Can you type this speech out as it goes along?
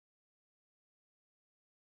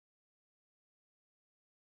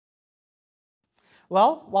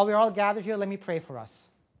Well, while we're all gathered here, let me pray for us.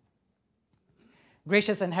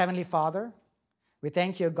 Gracious and Heavenly Father, we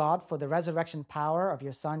thank you, God, for the resurrection power of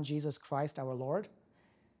your Son, Jesus Christ, our Lord.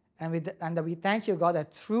 And that we thank you, God,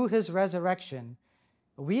 that through his resurrection,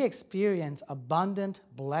 we experience abundant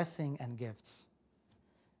blessing and gifts.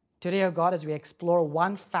 Today, O God, as we explore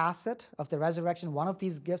one facet of the resurrection, one of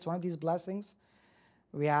these gifts, one of these blessings,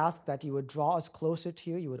 we ask that you would draw us closer to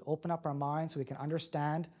you. You would open up our minds so we can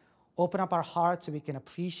understand, open up our hearts so we can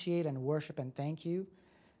appreciate and worship and thank you,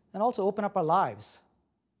 and also open up our lives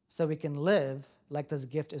so we can live like this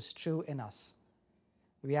gift is true in us.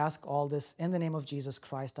 We ask all this in the name of Jesus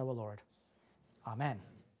Christ our Lord. Amen.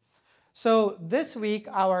 So this week,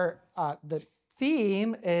 the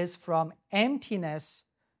theme is from emptiness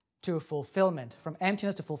to fulfillment. From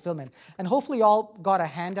emptiness to fulfillment. And hopefully you all got a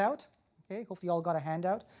handout. Okay, hopefully you all got a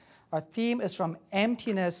handout. Our theme is from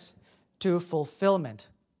emptiness to fulfillment.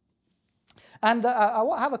 And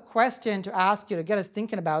I have a question to ask you to get us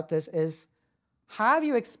thinking about this is, have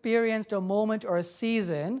you experienced a moment or a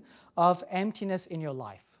season of emptiness in your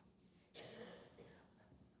life?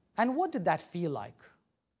 And what did that feel like?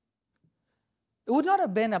 It would not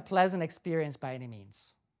have been a pleasant experience by any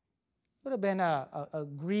means. It would have been a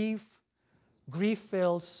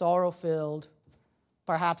grief-filled, sorrow-filled,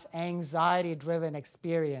 perhaps anxiety-driven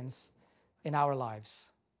experience in our lives.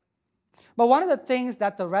 But one of the things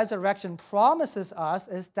that the resurrection promises us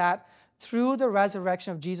is that through the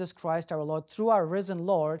resurrection of Jesus Christ our Lord, through our risen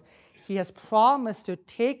Lord, he has promised to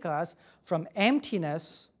take us from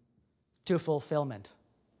emptiness to fulfillment.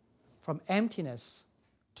 From emptiness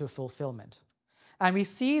to fulfillment. And we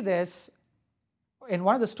see this in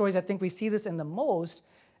one of the stories, I think we see this in the most,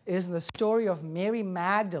 is the story of Mary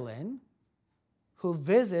Magdalene, who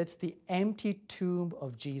visits the empty tomb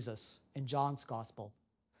of Jesus in John's Gospel.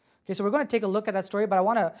 Okay, so we're going to take a look at that story, but I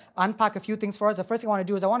want to unpack a few things for us. The first thing I want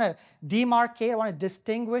to do is I want to demarcate, I want to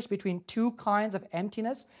distinguish between two kinds of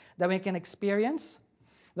emptiness that we can experience.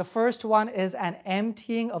 The first one is an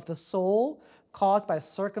emptying of the soul caused by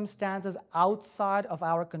circumstances outside of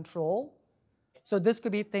our control. So this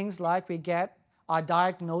could be things like we get a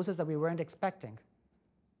diagnosis that we weren't expecting,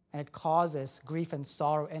 and it causes grief and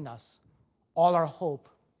sorrow in us. All our hope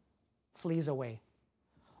flees away.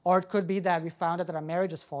 Or it could be that we found out that our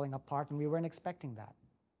marriage is falling apart and we weren't expecting that.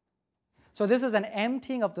 So this is an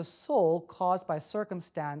emptying of the soul caused by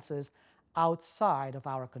circumstances outside of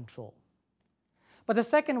our control. But the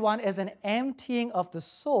second one is an emptying of the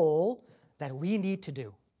soul that we need to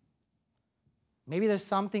do. Maybe there's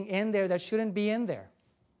something in there that shouldn't be in there.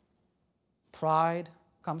 Pride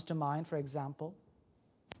comes to mind, for example.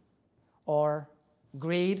 Or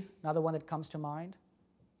greed, another one that comes to mind.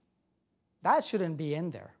 That shouldn't be in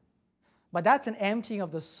there. But that's an emptying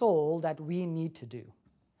of the soul that we need to do.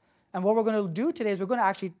 And what we're going to do today is we're going to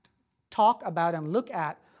actually talk about and look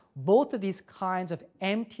at both of these kinds of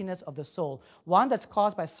emptiness of the soul. One that's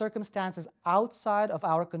caused by circumstances outside of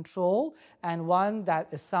our control, and one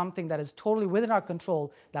that is something that is totally within our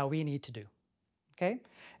control that we need to do. Okay?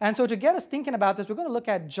 And so to get us thinking about this, we're going to look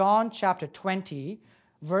at John chapter 20,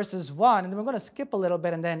 verses 1, and then we're going to skip a little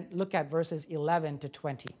bit and then look at verses 11 to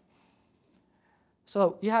 20.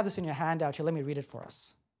 So you have this in your handout here. Let me read it for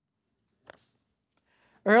us.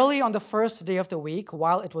 Early on the first day of the week,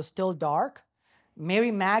 while it was still dark, Mary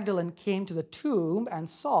Magdalene came to the tomb and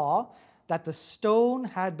saw that the stone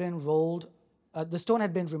had been removed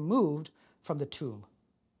from the tomb.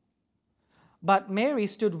 But Mary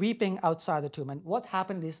stood weeping outside the tomb. And what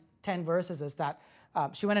happened in these 10 verses is that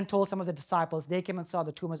she went and told some of the disciples. They came and saw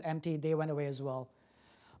the tomb was empty. They went away as well.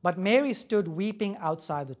 But Mary stood weeping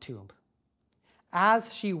outside the tomb.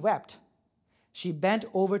 As she wept, she bent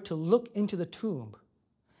over to look into the tomb,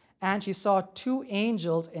 and she saw two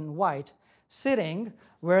angels in white sitting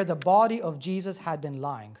where the body of Jesus had been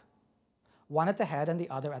lying, one at the head and the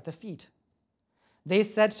other at the feet. They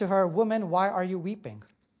said to her, "Woman, why are you weeping?"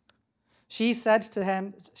 She said to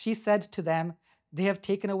them, "They have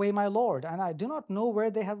taken away my Lord, and I do not know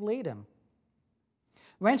where they have laid him."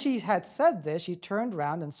 When she had said this, she turned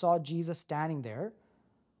round and saw Jesus standing there,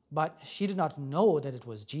 but she did not know that it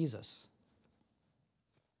was Jesus.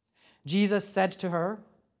 Jesus said to her,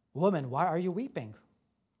 "Woman, why are you weeping?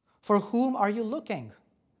 For whom are you looking?"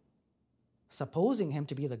 Supposing him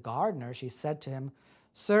to be the gardener, she said to him,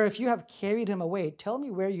 "Sir, if you have carried him away, tell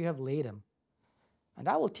me where you have laid him, and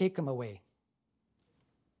I will take him away."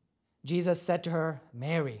 Jesus said to her,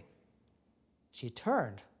 "Mary." She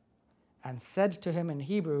turned and said to him in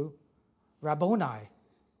Hebrew, "Rabboni,"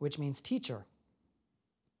 which means teacher.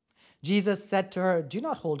 Jesus said to her, "Do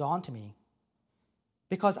not hold on to me,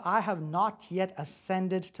 because I have not yet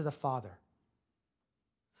ascended to the Father.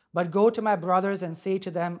 But go to my brothers and say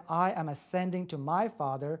to them, I am ascending to my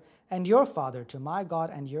Father and your Father, to my God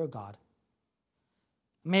and your God.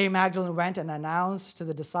 Mary Magdalene went and announced to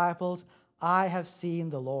the disciples, I have seen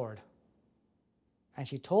the Lord. And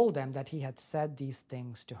she told them that he had said these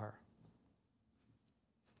things to her.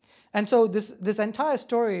 And so this entire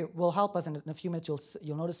story will help us, in a few minutes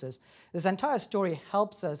you'll notice this. This entire story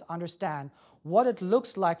helps us understand what it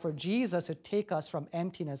looks like for Jesus to take us from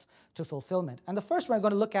emptiness to fulfillment. And the first one we're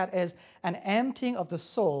going to look at is an emptying of the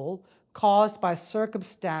soul caused by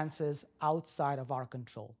circumstances outside of our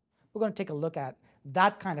control. We're going to take a look at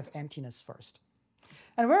that kind of emptiness first.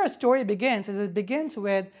 And where our story begins is it begins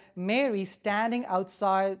with Mary standing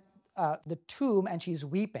outside the tomb and she's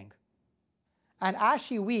weeping. And as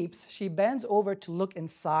she weeps, she bends over to look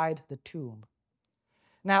inside the tomb.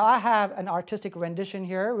 Now, I have an artistic rendition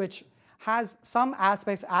here, which has some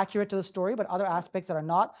aspects accurate to the story, but other aspects that are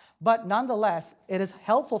not. But nonetheless, it is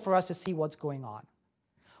helpful for us to see what's going on.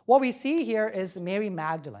 What we see here is Mary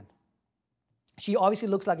Magdalene. She obviously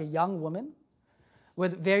looks like a young woman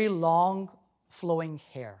with very long, flowing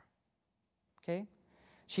hair. Okay?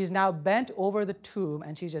 She's now bent over the tomb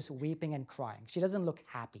and she's just weeping and crying. She doesn't look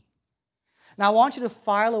happy. Now, I want you to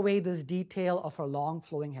file away this detail of her long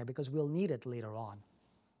flowing hair because we'll need it later on.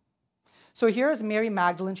 So here's Mary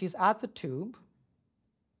Magdalene. She's at the tomb.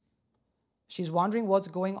 She's wondering what's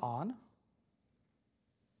going on.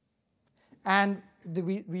 And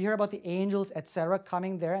we hear about the angels, etc.,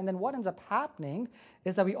 coming there. And then what ends up happening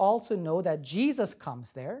is that we also know that Jesus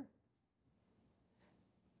comes there.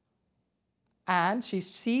 And she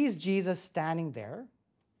sees Jesus standing there.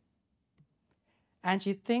 And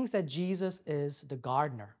she thinks that Jesus is the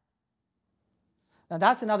gardener. Now,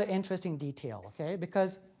 that's another interesting detail, okay?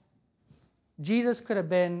 Because Jesus could have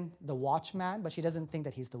been the watchman, but she doesn't think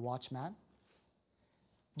that he's the watchman.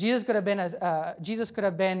 Jesus could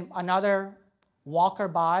have been another walker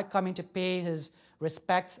by coming to pay his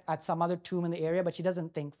respects at some other tomb in the area, but she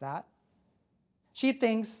doesn't think that. She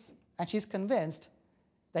thinks, and she's convinced,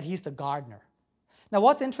 that he's the gardener. Now,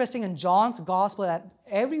 what's interesting in John's gospel, that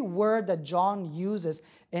every word that John uses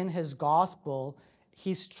in his gospel,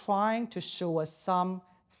 he's trying to show us some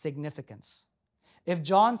significance. If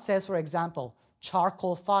John says, for example,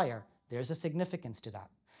 charcoal fire, there's a significance to that.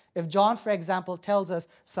 If John, for example, tells us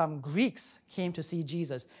some Greeks came to see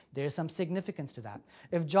Jesus, there's some significance to that.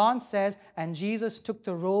 If John says, and Jesus took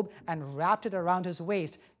the robe and wrapped it around his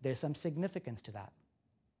waist, there's some significance to that.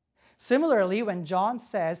 Similarly, when John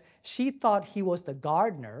says she thought he was the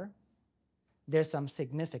gardener, there's some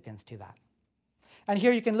significance to that. And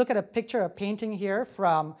here you can look at a picture, a painting here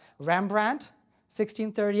from Rembrandt,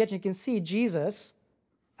 1638, and you can see Jesus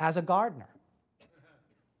as a gardener.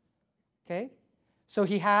 Okay? So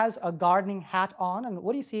he has a gardening hat on, and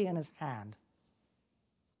what do you see in his hand?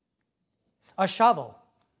 A shovel.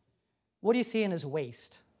 What do you see in his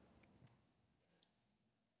waist?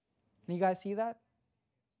 Can you guys see that?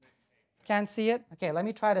 Can't see it? Okay, let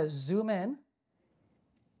me try to zoom in.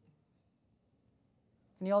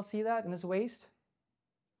 Can you all see that in his waist?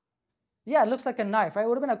 Yeah, it looks like a knife, right? It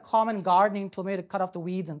would have been a common gardening tool, maybe to cut off the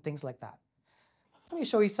weeds and things like that. Let me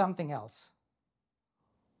show you something else.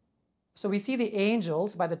 So we see the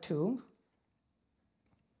angels by the tomb.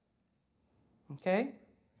 Okay?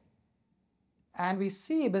 And we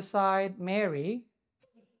see beside Mary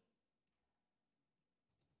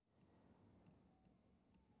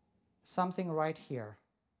something right here.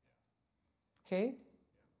 Okay?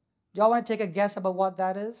 Do y'all want to take a guess about what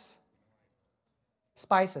that is?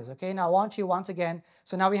 Spices. Okay, now I want you once again,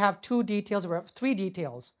 so now we have three details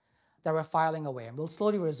that we're filing away, and we'll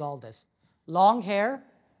slowly resolve this. Long hair,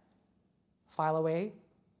 file away.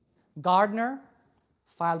 Gardener,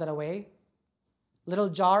 file that away. Little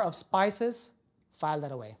jar of spices, file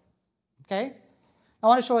that away. Okay? I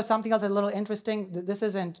want to show us something else a little interesting. This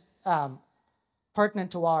isn't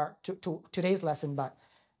pertinent to today's lesson, but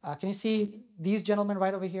can you see these gentlemen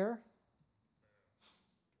right over here?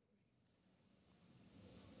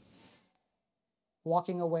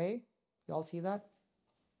 Walking away. You all see that?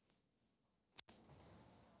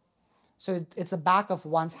 So it's the back of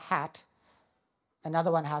one's hat.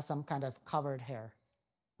 Another one has some kind of covered hair.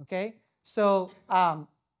 Okay? So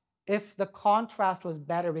if the contrast was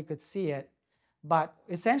better, we could see it. But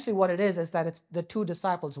essentially what it is that it's the two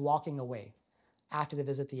disciples walking away after they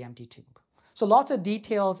visit the empty tomb. So lots of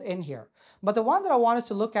details in here. But the one that I want us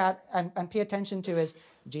to look at and pay attention to is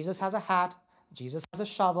Jesus has a hat, Jesus has a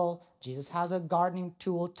shovel, Jesus has a gardening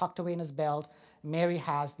tool tucked away in his belt. Mary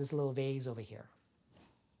has this little vase over here.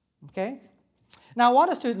 Okay? Now I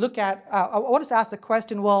want us to look at, I want us to ask the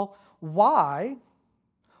question, well, why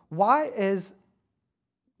is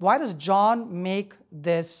Why does John make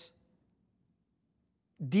this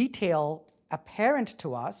detail apparent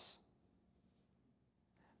to us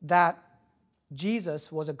that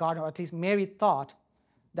Jesus was a gardener, or at least Mary thought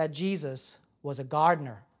that Jesus was a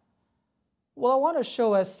gardener? Well, I want to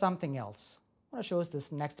show us something else. I want to show us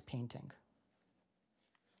this next painting.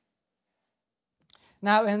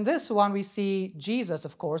 Now, in this one, we see Jesus,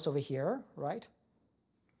 of course, over here, right?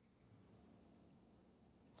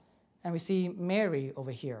 And we see Mary over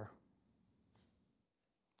here.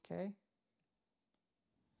 Okay?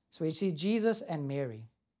 So we see Jesus and Mary.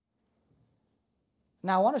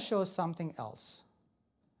 Now, I want to show us something else.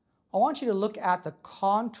 I want you to look at the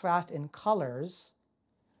contrast in colors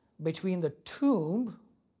between the tomb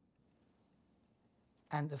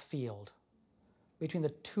and the field. Between the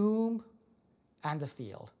tomb and the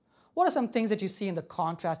field. What are some things that you see in the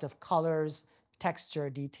contrast of colors, texture,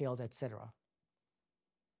 details, etc.?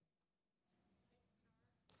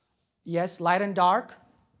 Yes, light and dark.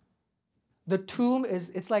 The tomb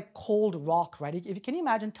it's like cold rock, right? Can you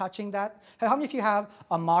imagine touching that? How many of you have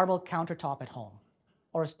a marble countertop at home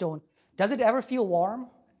or a stone? Does it ever feel warm?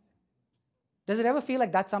 Does it ever feel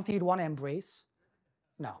like that's something you'd want to embrace?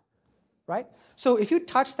 No, right? So if you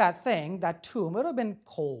touch that thing, that tomb, it would have been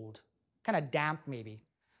cold, kind of damp maybe.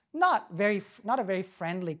 Not a very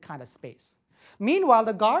friendly kind of space. Meanwhile,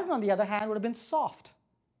 the garden, on the other hand, would have been soft,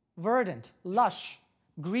 verdant, lush,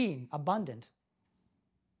 green, abundant.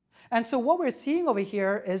 And so what we're seeing over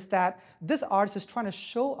here is that this artist is trying to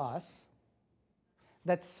show us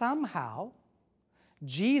that somehow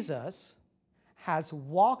Jesus has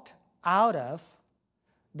walked out of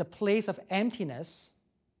the place of emptiness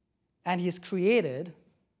and he's created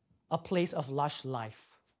a place of lush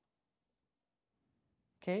life.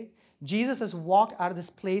 Okay? Jesus has walked out of this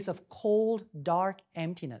place of cold, dark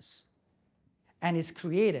emptiness and he's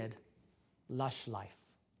created lush life.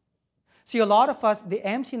 See, a lot of us, the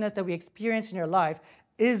emptiness that we experience in your life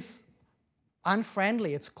is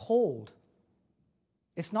unfriendly. It's cold.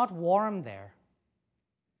 It's not warm there.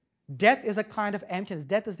 Death is a kind of emptiness.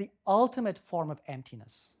 Death is the ultimate form of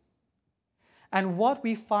emptiness. And what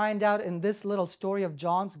we find out in this little story of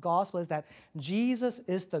John's gospel is that Jesus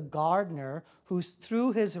is the gardener who,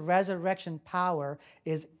 through his resurrection power,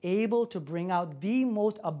 is able to bring out the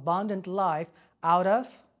most abundant life out of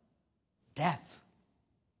death.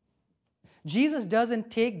 Jesus doesn't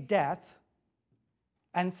take death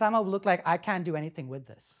and somehow look like, I can't do anything with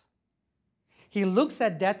this. He looks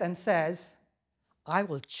at death and says, I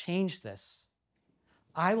will change this.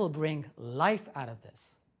 I will bring life out of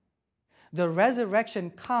this. The resurrection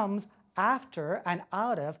comes after and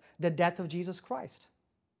out of the death of Jesus Christ.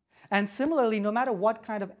 And similarly, no matter what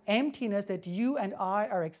kind of emptiness that you and I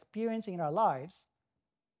are experiencing in our lives,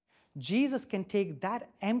 Jesus can take that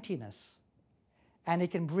emptiness and he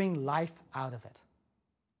can bring life out of it.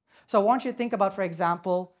 So I want you to think about, for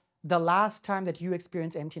example, the last time that you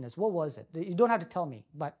experienced emptiness. What was it? You don't have to tell me,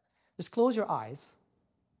 but just close your eyes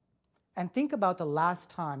and think about the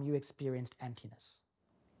last time you experienced emptiness.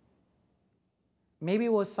 Maybe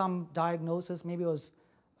it was some diagnosis. Maybe it was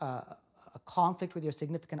a conflict with your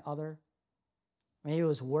significant other. Maybe it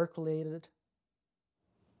was work-related.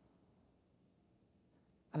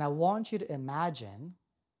 And I want you to imagine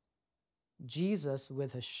Jesus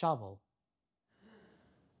with his shovel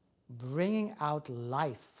bringing out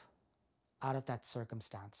life out of that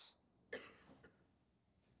circumstance.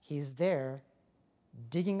 He's there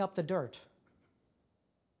digging up the dirt,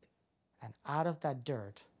 and out of that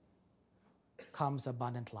dirt comes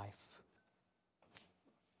abundant life.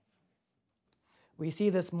 We see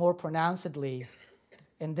this more pronouncedly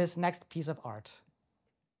in this next piece of art.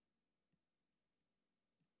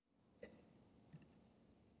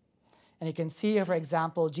 And you can see, for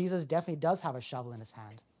example, Jesus definitely does have a shovel in his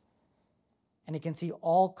hand. And you can see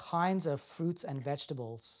all kinds of fruits and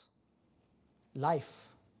vegetables, life,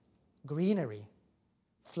 greenery,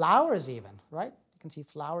 flowers even, right? You can see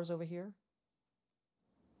flowers over here.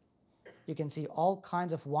 You can see all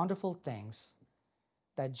kinds of wonderful things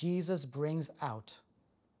that Jesus brings out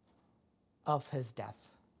of his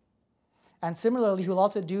death. And similarly, he'll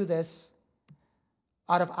also do this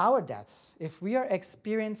out of our deaths. If we are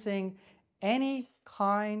experiencing any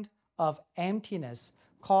kind of emptiness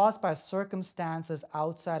caused by circumstances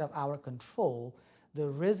outside of our control, the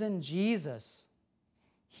risen Jesus,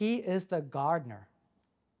 he is the gardener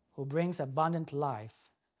who brings abundant life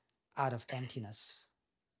out of emptiness.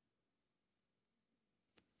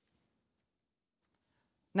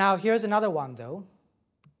 Now, here's another one, though.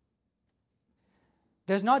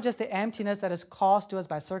 There's not just the emptiness that is caused to us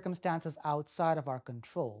by circumstances outside of our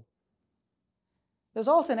control. there's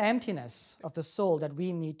also an emptiness of the soul that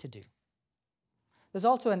we need to do. There's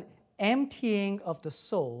also an emptying of the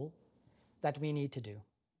soul that we need to do.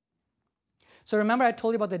 So remember I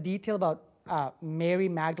told you about the detail about Mary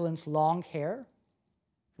Magdalene's long hair?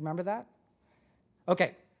 Remember that?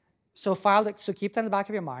 Okay, so keep that in the back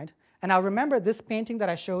of your mind. And now remember this painting that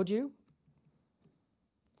I showed you,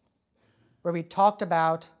 where we talked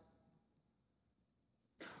about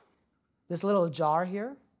this little jar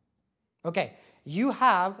here? Okay, you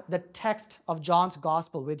have the text of John's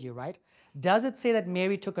Gospel with you, right? Does it say that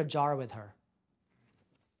Mary took a jar with her?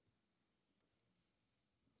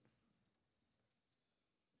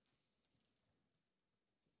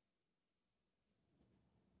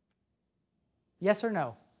 Yes or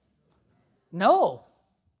no? No.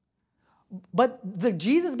 But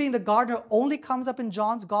Jesus being the gardener only comes up in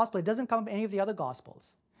John's Gospel. It doesn't come up in any of the other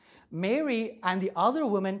Gospels. Mary and the other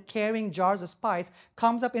woman carrying jars of spice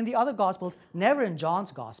comes up in the other Gospels, never in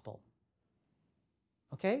John's Gospel.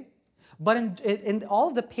 Okay? But in all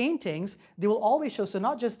of the paintings, they will always show, so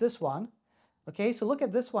not just this one. Okay, so look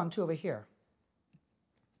at this one too over here.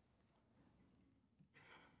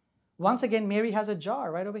 Once again, Mary has a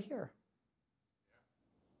jar right over here.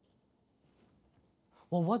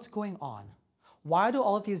 Well, what's going on? Why do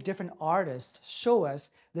all of these different artists show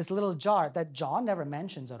us this little jar that John never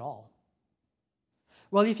mentions at all?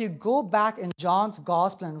 Well, if you go back in John's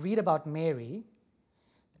Gospel and read about Mary,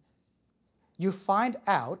 you find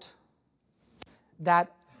out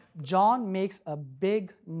that John makes a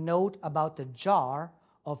big note about the jar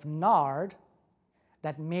of nard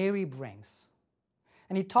that Mary brings.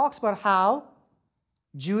 And he talks about how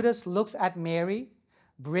Judas looks at Mary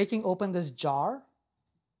breaking open this jar.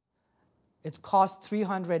 It's cost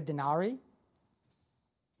 300 denarii.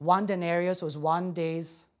 1 denarius was 1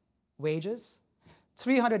 day's wages.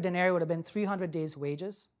 300 denarii would have been 300 days'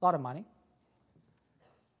 wages. A lot of money.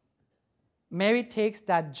 Mary takes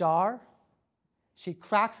that jar. She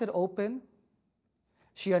cracks it open.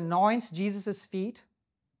 She anoints Jesus' feet.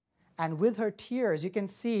 And with her tears, you can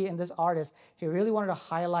see in this artist, he really wanted to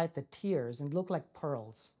highlight the tears and look like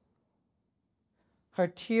pearls. Her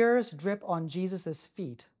tears drip on Jesus'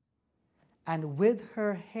 feet. And with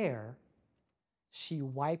her hair, she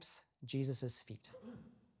wipes Jesus' feet.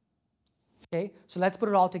 Okay, so let's put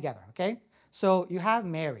it all together, okay? So you have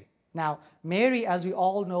Mary. Now, Mary, as we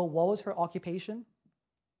all know, what was her occupation?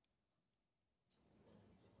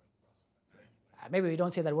 Maybe we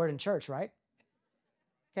don't say that word in church, right?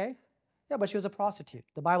 Okay? Yeah, but she was a prostitute.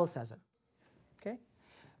 The Bible says it. Okay?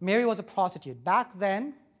 Mary was a prostitute. Back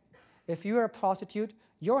then, if you were a prostitute,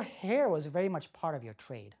 your hair was very much part of your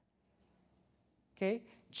trade. Okay?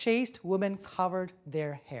 Chaste women covered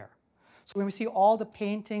their hair. So when we see all the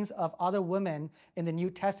paintings of other women in the New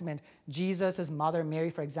Testament, Jesus' mother, Mary,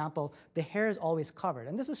 for example, the hair is always covered.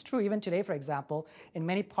 And this is true even today, for example, in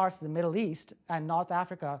many parts of the Middle East and North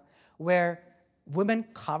Africa, where women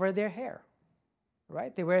cover their hair,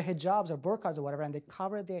 right? They wear hijabs or burqas or whatever, and they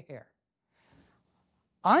cover their hair.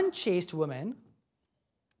 Unchaste women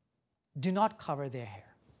do not cover their hair.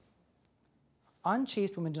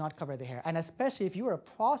 Unchaste women do not cover their hair. And especially if you were a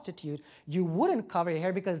prostitute, you wouldn't cover your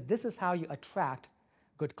hair because this is how you attract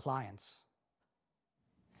good clients.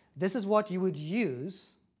 This is what you would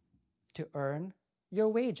use to earn your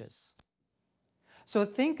wages. So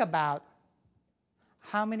think about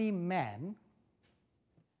how many men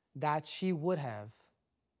that she would have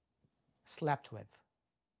slept with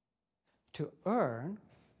to earn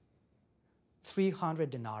 300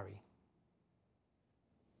 denarii.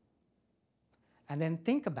 And then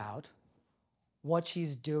think about what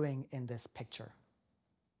she's doing in this picture.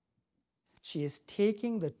 She is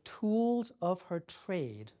taking the tools of her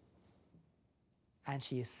trade and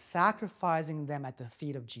she is sacrificing them at the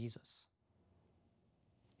feet of Jesus.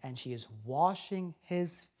 And she is washing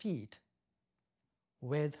his feet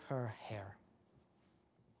with her hair.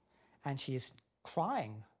 And she is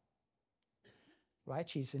crying, right?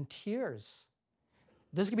 She's in tears.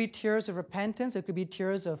 This could be tears of repentance. It could be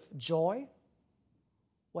tears of joy.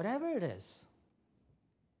 Whatever it is,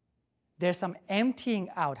 there's some emptying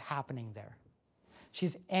out happening there.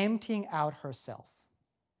 She's emptying out herself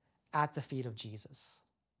at the feet of Jesus.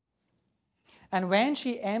 And when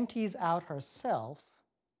she empties out herself,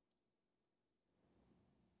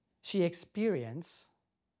 she experiences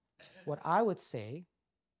what I would say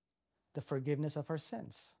the forgiveness of her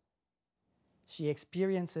sins. She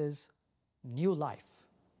experiences new life.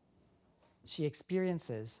 She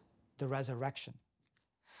experiences the resurrection.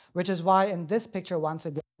 Which is why in this picture, once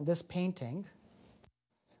again, this painting,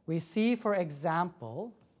 we see, for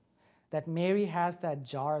example, that Mary has that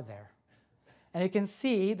jar there. And you can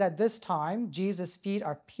see that this time, Jesus' feet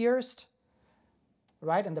are pierced,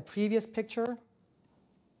 right? In the previous picture,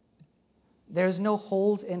 there's no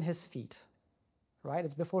holes in his feet, right?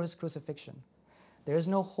 It's before his crucifixion. There's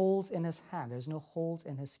no holes in his hand. There's no holes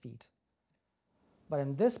in his feet. But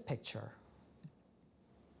in this picture,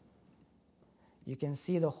 you can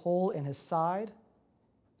see the hole in his side.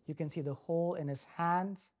 You can see the hole in his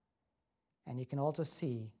hands. And you can also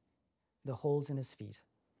see the holes in his feet.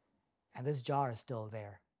 And this jar is still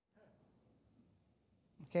there.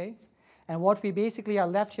 Okay? And what we basically are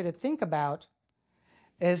left here to think about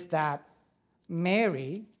is that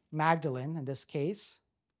Mary Magdalene, in this case,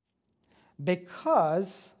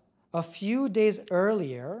 because a few days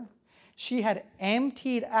earlier, she had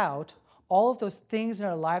emptied out all of those things in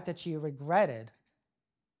her life that she regretted,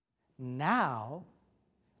 now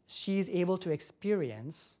she is able to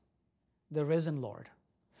experience the risen Lord.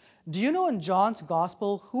 Do you know in John's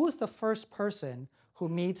gospel, who is the first person who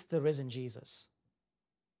meets the risen Jesus?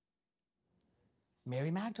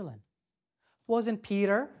 Mary Magdalene. Wasn't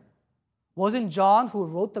Peter? Wasn't John who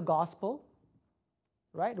wrote the gospel?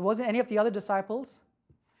 Right? It wasn't any of the other disciples.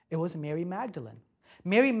 It was Mary Magdalene.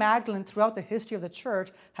 Mary Magdalene, throughout the history of the church,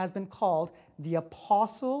 has been called the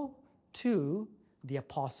apostle to the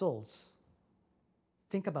apostles.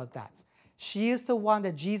 Think about that. She is the one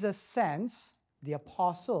that Jesus sends, the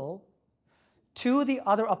apostle, to the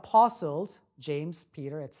other apostles, James,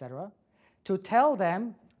 Peter, etc., to tell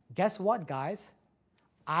them, guess what, guys?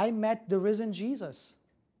 I met the risen Jesus,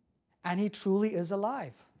 and he truly is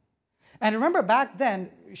alive. And remember, back then,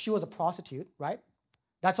 she was a prostitute, right?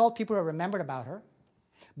 That's all people remembered about her.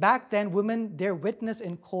 Back then, women, their witness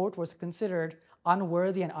in court was considered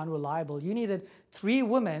unworthy and unreliable. You needed 3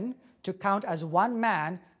 women to count as 1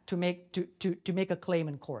 man to make a claim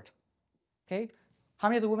in court. Okay? How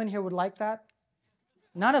many of the women here would like that?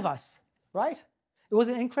 None of us, right? It was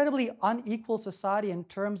an incredibly unequal society in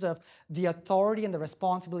terms of the authority and the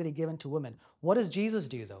responsibility given to women. What does Jesus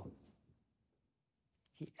do, though?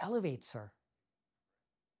 He elevates her.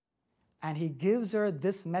 And he gives her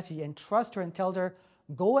this message and trusts her and tells her,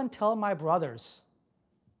 go and tell my brothers.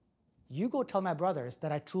 You go tell my brothers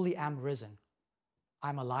that I truly am risen.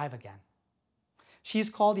 I'm alive again. She's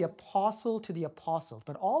called the apostle to the apostles.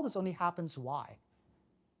 But all this only happens why?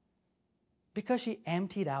 Because she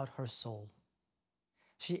emptied out her soul.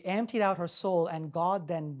 She emptied out her soul, and God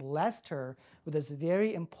then blessed her with this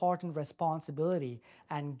very important responsibility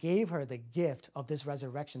and gave her the gift of this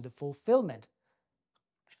resurrection, the fulfillment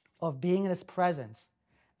of being in his presence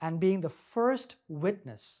and being the first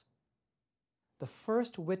witness, the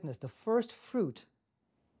first fruit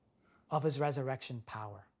of his resurrection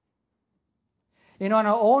power. You know, in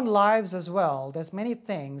our own lives as well, there's many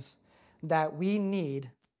things that we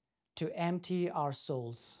need to empty our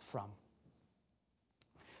souls from.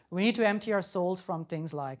 We need to empty our souls from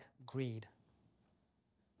things like greed.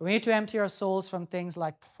 We need to empty our souls from things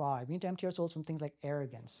like pride. We need to empty our souls from things like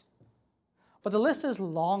arrogance. But the list is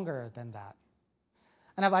longer than that.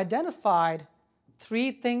 And I've identified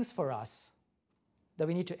 3 things for us that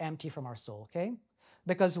we need to empty from our soul, okay?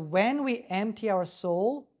 Because when we empty our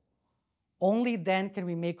soul, only then can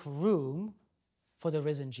we make room for the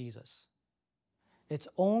risen Jesus. It's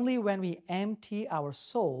only when we empty our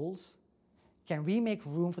souls can we make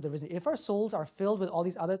room for the risen. If our souls are filled with all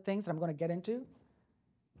these other things that I'm going to get into,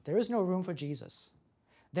 there is no room for Jesus.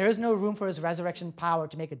 There is no room for his resurrection power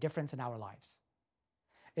to make a difference in our lives.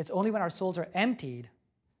 It's only when our souls are emptied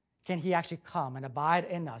can he actually come and abide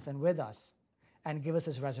in us and with us and give us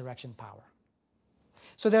his resurrection power.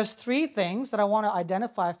 So there's 3 things that I want to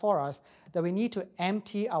identify for us that we need to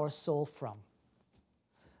empty our soul from.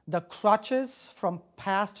 The crutches from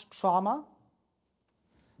past trauma,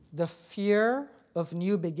 the fear of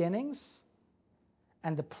new beginnings,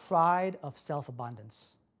 and the pride of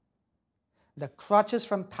self-abundance. The crutches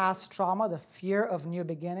from past trauma, the fear of new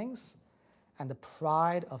beginnings, and the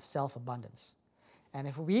pride of self-abundance. And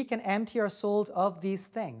if we can empty our souls of these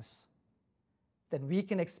things, then we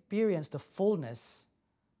can experience the fullness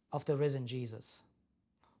of the risen Jesus.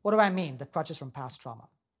 What do I mean, the crutches from past trauma?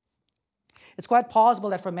 It's quite possible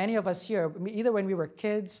that for many of us here, either when we were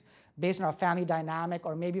kids, based on our family dynamic,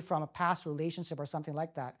 or maybe from a past relationship or something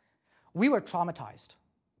like that, we were traumatized,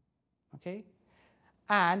 okay?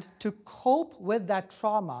 And to cope with that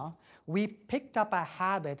trauma, we picked up a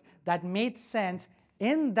habit that made sense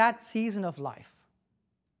in that season of life,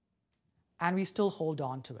 and we still hold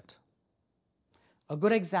on to it. A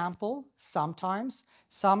good example, sometimes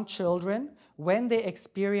some children, when they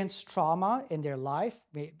experience trauma in their life,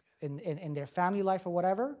 in their family life or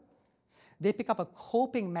whatever, they pick up a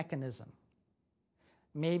coping mechanism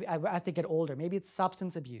maybe as they get older, maybe it's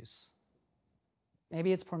substance abuse,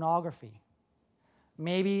 maybe it's pornography,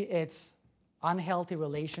 maybe it's unhealthy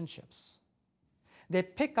relationships. They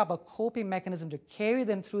pick up a coping mechanism to carry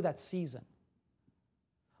them through that season.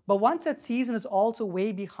 But once that season is also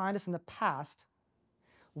way behind us in the past,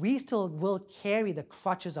 we still will carry the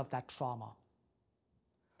crutches of that trauma.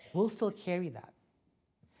 We'll still carry that.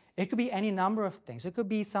 It could be any number of things. It could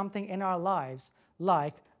be something in our lives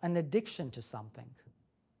like an addiction to something.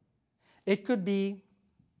 It could be,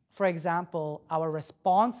 for example, our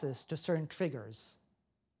responses to certain triggers.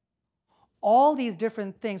 All these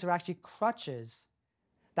different things are actually crutches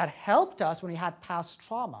that helped us when we had past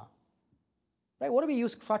trauma. Right? What do we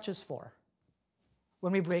use crutches for?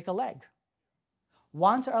 When we break a leg.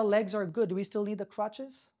 Once our legs are good, do we still need the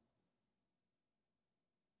crutches?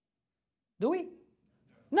 Do we?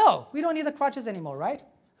 No, we don't need the crutches anymore, right?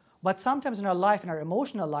 But sometimes in our life, in our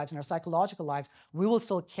emotional lives, in our psychological lives, we will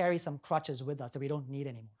still carry some crutches with us that we don't need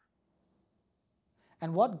anymore.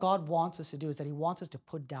 And what God wants us to do is that He wants us to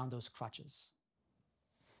put down those crutches.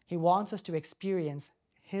 He wants us to experience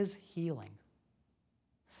His healing.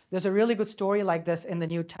 There's a really good story like this in the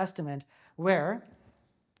New Testament where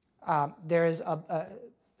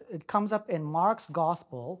it comes up in Mark's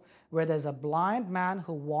gospel where there's a blind man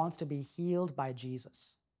who wants to be healed by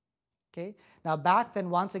Jesus. Okay? Now back then,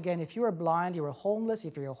 once again, if you were blind, you were homeless.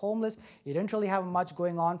 If you were homeless, you didn't really have much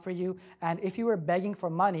going on for you. And if you were begging for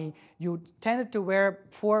money, you tended to wear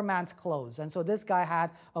poor man's clothes. And so this guy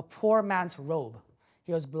had a poor man's robe.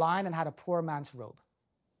 He was blind and had a poor man's robe.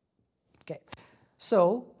 Okay,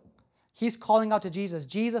 so he's calling out to Jesus,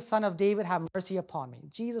 Jesus, Son of David, have mercy upon me.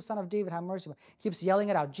 Jesus, Son of David, have mercy upon me. He keeps yelling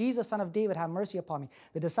it out, Jesus, Son of David, have mercy upon me.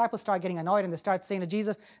 The disciples start getting annoyed and they start saying to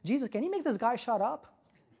Jesus, Jesus, can you make this guy shut up?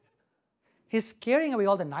 He's scaring away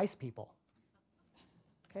all the nice people.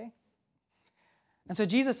 Okay? And so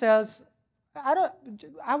Jesus says,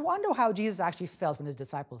 I wonder how Jesus actually felt when his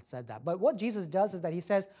disciples said that. But what Jesus does is that he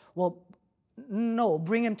says, well, no,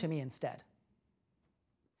 bring him to me instead.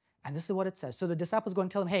 And this is what it says. So the disciples go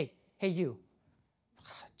and tell him, hey, you,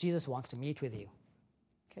 Jesus wants to meet with you.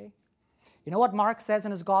 Okay? You know what Mark says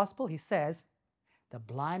in his gospel? He says, the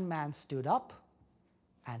blind man stood up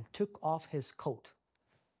and took off his coat.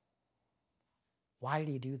 Why did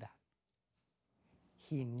he do that?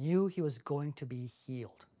 He knew he was going to be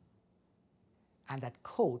healed. And that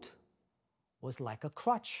coat was like a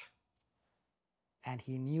crutch. And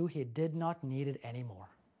he knew he did not need it anymore.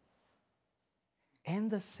 In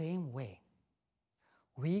the same way,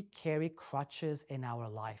 we carry crutches in our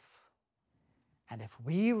life. And if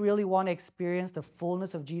we really want to experience the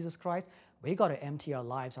fullness of Jesus Christ, we got to empty our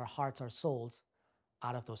lives, our hearts, our souls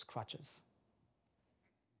out of those crutches.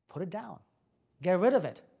 Put it down. Get rid of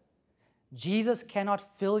it. Jesus cannot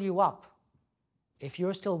fill you up if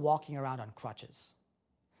you're still walking around on crutches.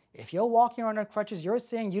 If you're walking around on crutches, you're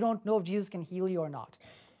saying you don't know if Jesus can heal you or not.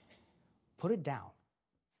 Put it down.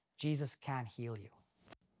 Jesus can heal you.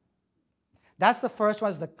 That's the first one,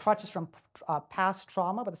 is the crutches from past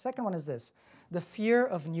trauma. But the second one is this, the fear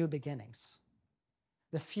of new beginnings.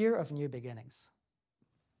 The fear of new beginnings.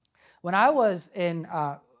 When I was in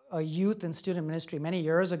a youth and student ministry many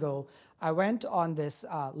years ago, I went on this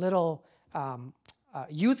little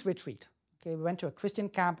youth retreat. Okay, we went to a Christian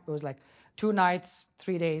camp. It was like 2 nights,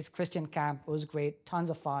 3 days, Christian camp. It was great,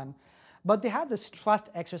 tons of fun. But they had this trust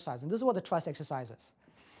exercise, and this is what the trust exercise is.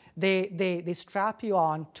 They strap you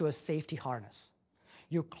on to a safety harness.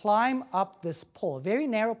 You climb up this pole, very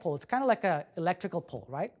narrow pole. It's kind of like an electrical pole,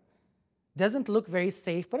 right? Doesn't look very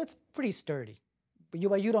safe, but it's pretty sturdy. But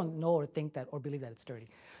you don't know or think that or believe that it's sturdy.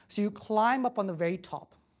 So you climb up on the very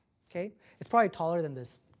top. Okay? It's probably taller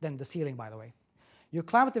than the ceiling, by the way. You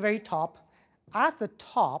climb at the very top. At the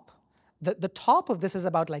top, the top of this is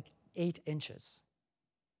about like 8 inches.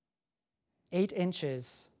 8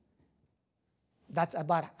 inches, that's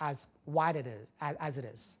about as wide as it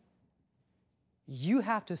is. You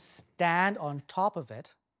have to stand on top of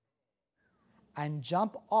it and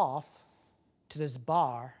jump off to this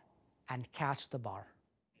bar and catch the bar.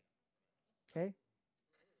 Okay?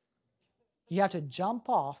 You have to jump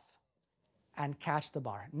off and catch the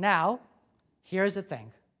bar. Now, here's the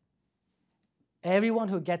thing. Everyone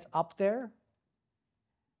who gets up there,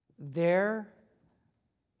 their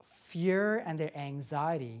fear and their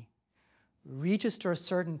anxiety reaches to a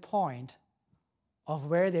certain point of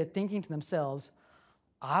where they're thinking to themselves,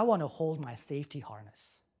 I want to hold my safety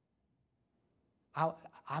harness.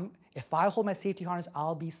 If I hold my safety harness,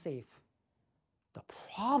 I'll be safe. The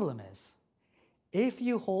problem is, if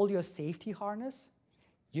you hold your safety harness,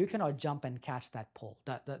 you cannot jump and catch that pole,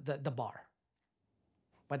 the bar.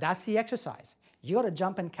 But that's the exercise. You got to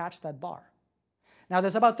jump and catch that bar. Now,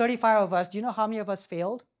 there's about 35 of us. Do you know how many of us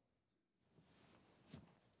failed?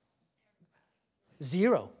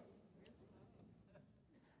 0.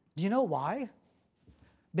 Do you know why?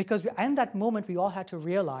 Because in that moment, we all had to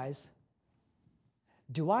realize,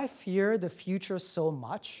 do I fear the future so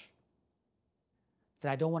much that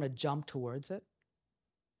I don't want to jump towards it?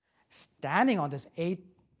 Standing on this 8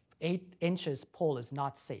 inches pole is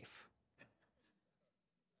not safe.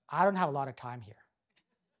 I don't have a lot of time here.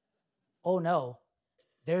 Oh no,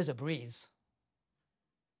 there's a breeze.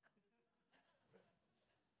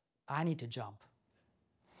 I need to jump.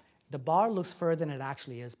 The bar looks further than it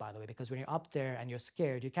actually is, by the way, because when you're up there and you're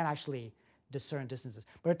scared, you can't actually discern distances.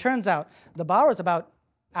 But it turns out the bar is about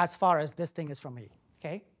as far as this thing is from me,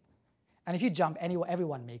 okay? And if you jump,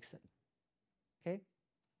 everyone makes it, okay?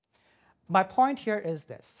 My point here is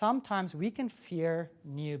this. Sometimes we can fear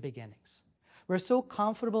new beginnings. We're so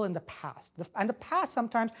comfortable in the past. And the past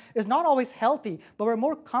sometimes is not always healthy, but we're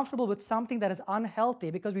more comfortable with something that is unhealthy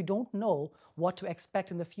because we don't know what to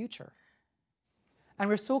expect in the future. And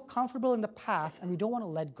we're so comfortable in the past, and we don't want to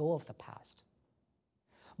let go of the past.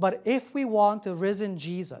 But if we want the risen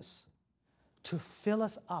Jesus to fill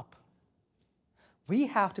us up, we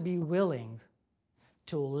have to be willing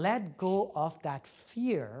to let go of that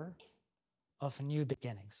fear of new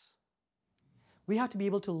beginnings. We have to be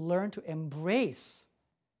able to learn to embrace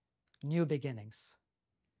new beginnings.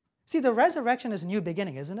 See, the resurrection is a new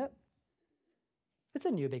beginning, isn't it? It's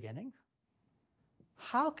a new beginning.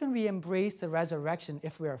 How can we embrace the resurrection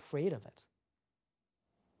if we're afraid of it?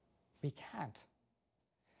 We can't.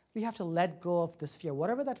 We have to let go of this fear,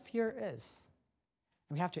 whatever that fear is.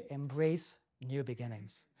 And we have to embrace new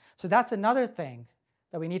beginnings. So that's another thing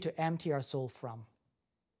that we need to empty our soul from.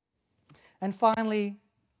 And finally,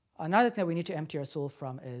 another thing that we need to empty our soul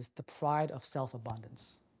from is the pride of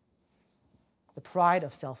self-abundance. The pride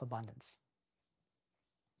of self-abundance.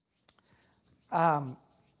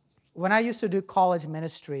 When I used to do college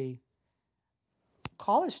ministry,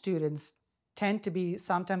 college students tend to be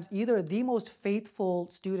sometimes either the most faithful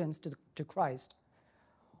students to Christ,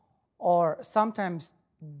 or sometimes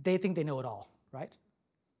they think they know it all, right?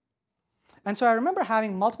 And so I remember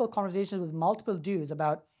having multiple conversations with multiple dudes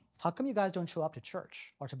about, how come you guys don't show up to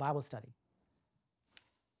church or to Bible study?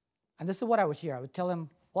 And this is what I would hear. I would tell them,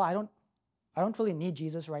 well, I don't really need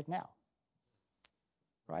Jesus right now,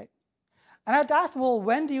 right? And I'd ask them, well,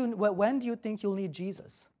 when do you think you'll need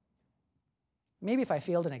Jesus? Maybe if I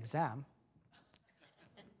failed an exam,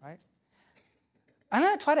 right? And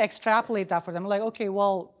then I try to extrapolate that for them. I'm like, okay,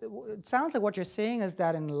 well, it sounds like what you're saying is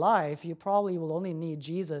that in life, you probably will only need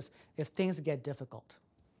Jesus if things get difficult,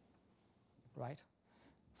 right?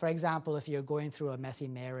 For example, if you're going through a messy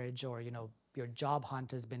marriage or, your job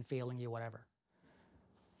hunt has been failing you, whatever.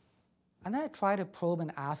 And then I try to probe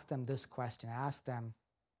and ask them this question. I ask them,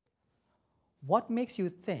 what makes you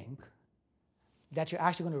think that you're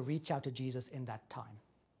actually going to reach out to Jesus in that time?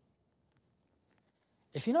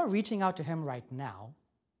 If you're not reaching out to him right now,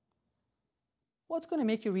 what's going to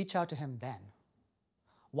make you reach out to him then?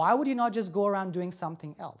 Why would you not just go around doing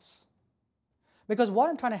something else? Because what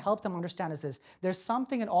I'm trying to help them understand is this. There's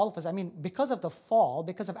something in all of us. I mean, because of the fall,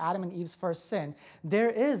 because of Adam and Eve's first sin, there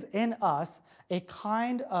is in us a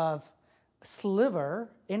kind of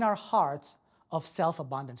sliver in our hearts of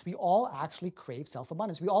self-abundance. We all actually crave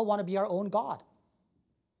self-abundance. We all want to be our own God.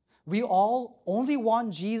 We all only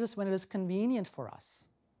want Jesus when it is convenient for us.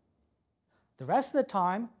 The rest of the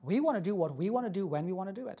time, we want to do what we want to do when we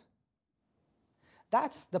want to do it.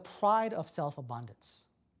 That's the pride of self-abundance.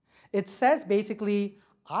 It says basically,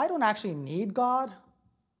 I don't actually need God.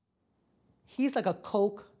 He's like a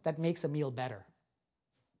Coke that makes a meal better.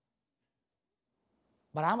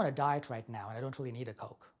 But I'm on a diet right now, and I don't really need a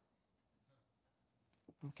Coke.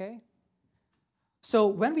 Okay? So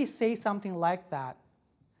when we say something like that,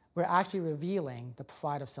 we're actually revealing the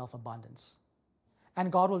pride of self-abundance.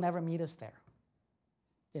 And God will never meet us there.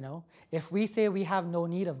 If we say we have no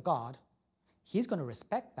need of God, he's going to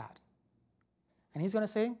respect that. And he's going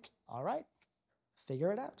to say, all right,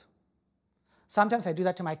 figure it out. Sometimes I do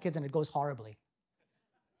that to my kids and it goes horribly,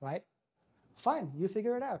 right? Fine, you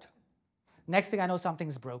figure it out. Next thing I know,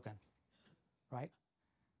 something's broken, right?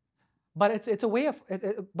 But it's a way of,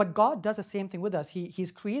 but God does the same thing with us.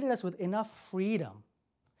 He's created us with enough freedom,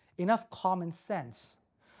 enough common sense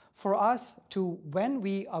for us to,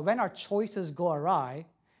 when our choices go awry,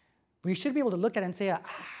 we should be able to look at it and say, I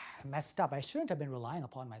messed up. I shouldn't have been relying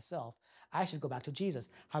upon myself. I should go back to Jesus.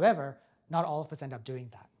 However, not all of us end up doing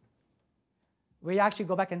that. We actually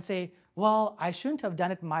go back and say, well, I shouldn't have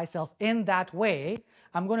done it myself in that way.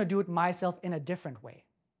 I'm going to do it myself in a different way.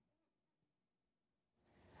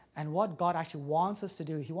 And what God actually wants us to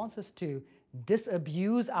do, he wants us to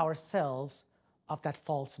disabuse ourselves of that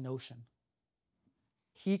false notion.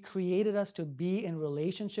 He created us to be in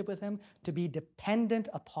relationship with him, to be dependent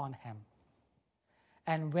upon him.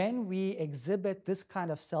 And when we exhibit this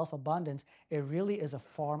kind of self-abundance, it really is a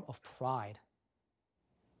form of pride.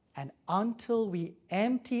 And until we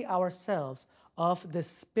empty ourselves of the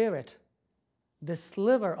spirit, the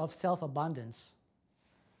sliver of self-abundance,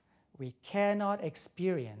 we cannot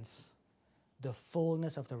experience the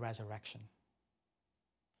fullness of the resurrection.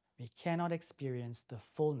 We cannot experience the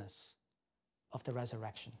fullness of the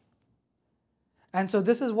resurrection. And so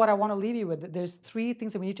this is what I want to leave you with. There's three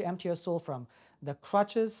things that we need to empty our soul from: the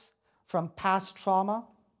crutches from past trauma,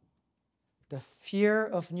 the fear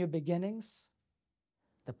of new beginnings,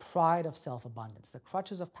 the pride of self-abundance. The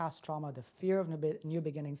crutches of past trauma, the fear of new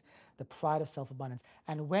beginnings, the pride of self-abundance.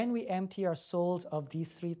 And when we empty our souls of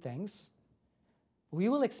these three things, we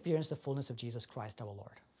will experience the fullness of Jesus Christ our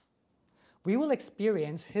Lord. We will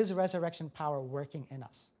experience his resurrection power working in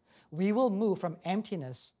us. We will move from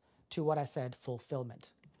emptiness to what I said,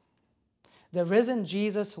 fulfillment. The risen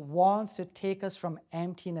Jesus wants to take us from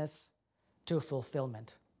emptiness to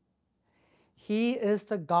fulfillment. He is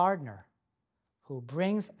the gardener who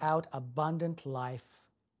brings out abundant life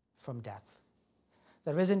from death.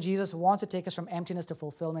 The risen Jesus wants to take us from emptiness to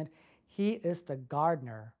fulfillment. He is the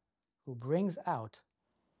gardener who brings out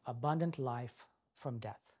abundant life from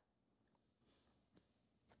death.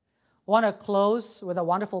 I want to close with a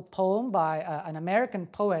wonderful poem by an American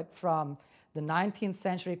poet from the 19th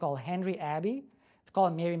century called Henry Abbey. It's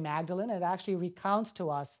called Mary Magdalene. It actually recounts to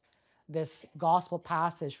us this gospel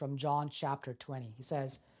passage from John chapter 20. He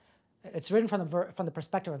says, it's written from the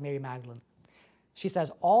perspective of Mary Magdalene. She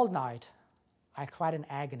says, "All night I cried in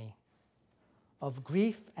agony of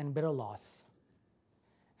grief and bitter loss,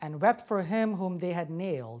 and wept for him whom they had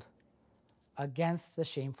nailed against the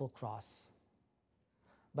shameful cross.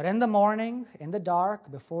 But in the morning, in the dark,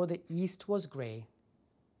 before the east was gray,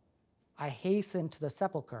 I hastened to the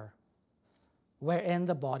sepulchre wherein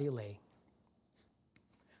the body lay.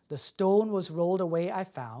 The stone was rolled away, I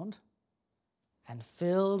found, and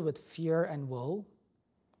filled with fear and woe,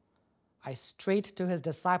 I straight to his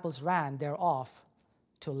disciples ran thereof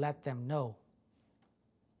to let them know.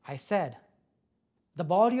 I said, the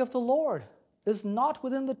body of the Lord is not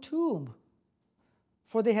within the tomb,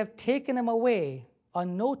 for they have taken him away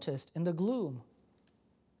unnoticed in the gloom.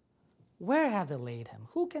 Where have they laid him?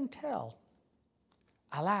 Who can tell?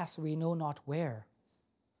 Alas, we know not where.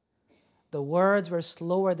 The words were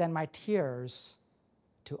slower than my tears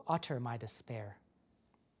to utter my despair.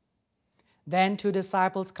 Then two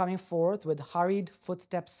disciples coming forth with hurried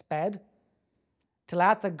footsteps sped, till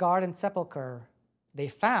at the garden sepulchre they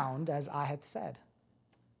found as I had said.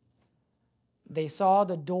 They saw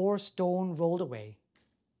the door stone rolled away,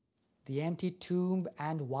 the empty tomb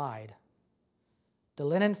and wide, the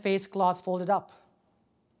linen face cloth folded up,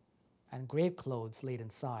 and grave clothes laid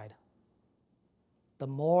inside. The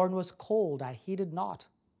morn was cold, I heeded not,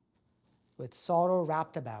 with sorrow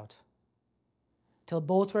wrapped about. Till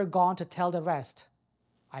both were gone to tell the rest,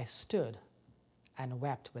 I stood and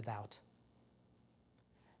wept without.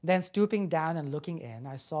 Then stooping down and looking in,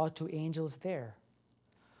 I saw two angels there,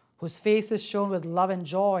 whose faces shone with love and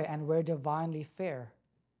joy and were divinely fair.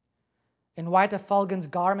 In white effulgence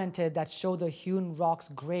garmented that showed the hewn rock's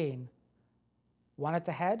grain, one at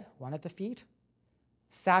the head, one at the feet,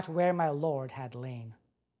 sat where my Lord had lain.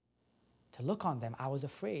 To look on them I was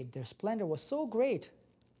afraid, their splendor was so great.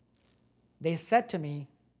 They said to me,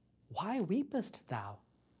 why weepest thou?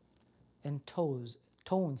 In tones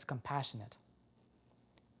compassionate.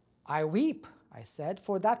 I weep, I said,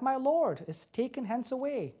 for that my Lord is taken hence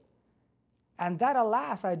away, and that,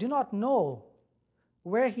 alas, I do not know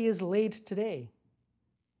where he is laid today.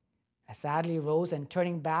 I sadly rose and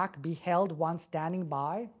turning back, beheld one standing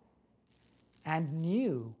by, and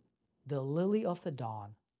knew the lily of the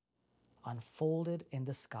dawn unfolded in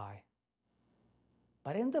the sky.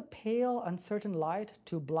 But in the pale, uncertain light,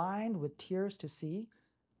 too blind with tears to see,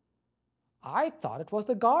 I thought it was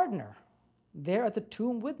the gardener there at the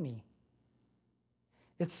tomb with me.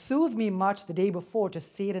 It soothed me much the day before to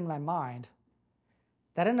see it in my mind,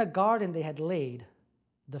 that in a garden they had laid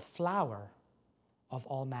the flower of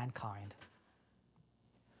all mankind.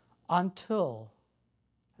 Until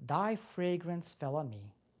thy fragrance fell on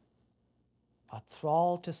me, a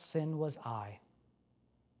thrall to sin was I.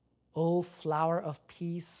 O flower of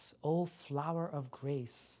peace, O flower of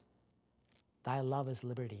grace, thy love is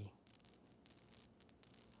liberty.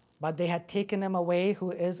 But they had taken him away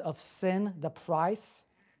who is of sin the price,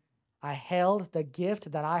 I held the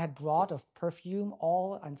gift that I had brought of perfume,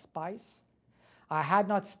 oil, and spice. I had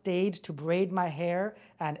not stayed to braid my hair,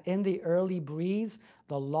 and in the early breeze,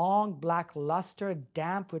 the long black luster,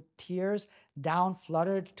 damp with tears, down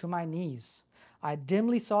fluttered to my knees. I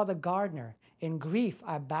dimly saw the gardener. In grief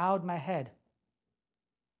I bowed my head.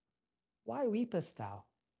 Why weepest thou?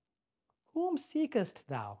 Whom seekest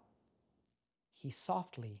thou? He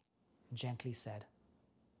softly, gently said,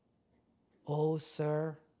 O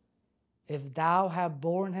sir, if thou have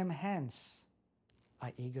borne him hence,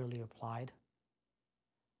 I eagerly replied,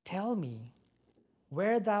 tell me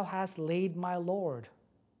where thou hast laid my Lord,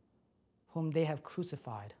 whom they have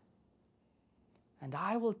crucified, and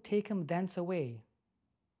I will take him thence away.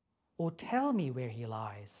 O tell me where he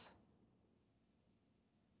lies.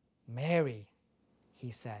 Mary, he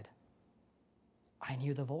said. I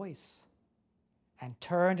knew the voice, and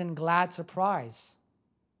turned in glad surprise,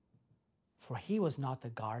 for he was not the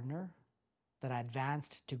gardener that I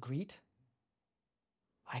advanced to greet.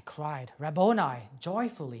 I cried, Rabboni,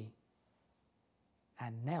 joyfully,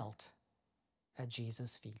 and knelt at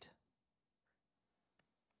Jesus' feet.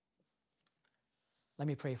 Let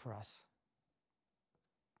me pray for us.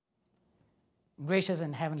 Gracious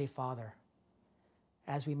and Heavenly Father,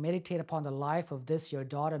 as we meditate upon the life of this, your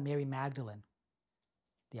daughter Mary Magdalene,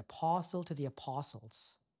 the apostle to the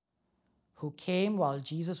apostles, who came while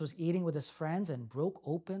Jesus was eating with his friends and broke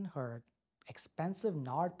open her expensive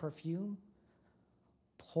nard perfume,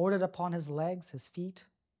 poured it upon his legs, his feet,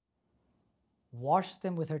 washed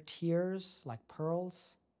them with her tears like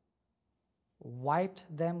pearls, wiped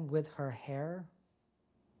them with her hair.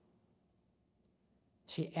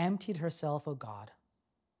 She emptied herself, O God,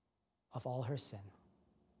 of all her sin.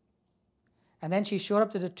 And then she showed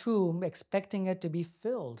up to the tomb expecting it to be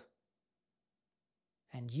filled.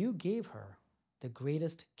 And you gave her the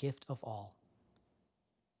greatest gift of all,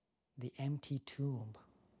 the empty tomb.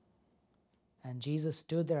 And Jesus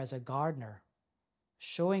stood there as a gardener,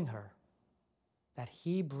 showing her that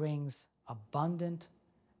he brings abundant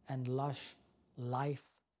and lush life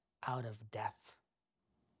out of death.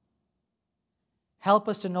 Help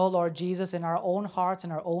us to know, Lord Jesus, in our own hearts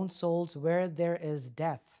and our own souls, where there is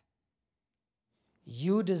death,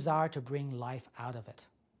 you desire to bring life out of it.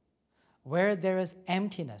 Where there is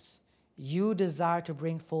emptiness, you desire to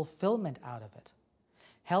bring fulfillment out of it.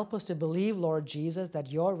 Help us to believe, Lord Jesus,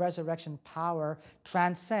 that your resurrection power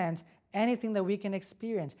transcends anything that we can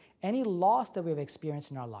experience, any loss that we've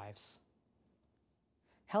experienced in our lives.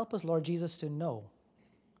 Help us, Lord Jesus, to know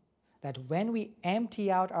that when we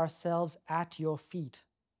empty out ourselves at your feet,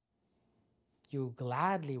 you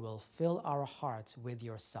gladly will fill our hearts with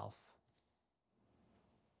yourself.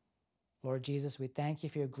 Lord Jesus, we thank you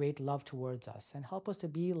for your great love towards us, and help us to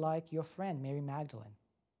be like your friend, Mary Magdalene.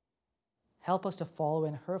 Help us to follow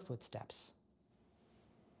in her footsteps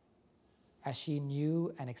as she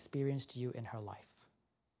knew and experienced you in her life.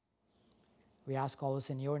 We ask all this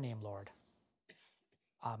in your name, Lord.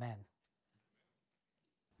 Amen.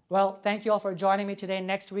 Well, thank you all for joining me today.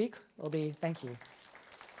 Next week, thank you.